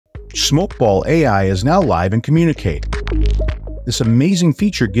Smokeball AI is now live in Communicate. This amazing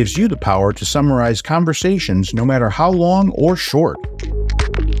feature gives you the power to summarize conversations no matter how long or short.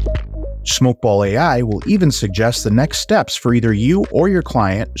 Smokeball AI will even suggest the next steps for either you or your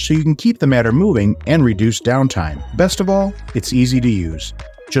client so you can keep the matter moving and reduce downtime. Best of all, it's easy to use.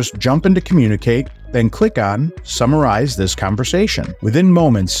 Just jump into Communicate, then click on Summarize this conversation. Within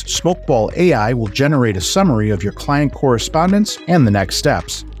moments, Smokeball AI will generate a summary of your client correspondence and the next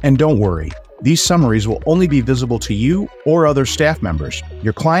steps. And don't worry, these summaries will only be visible to you or other staff members.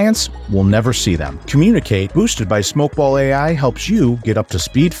 Your clients will never see them. Communicate, boosted by Smokeball AI, helps you get up to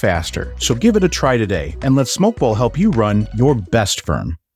speed faster. So give it a try today and let Smokeball help you run your best firm.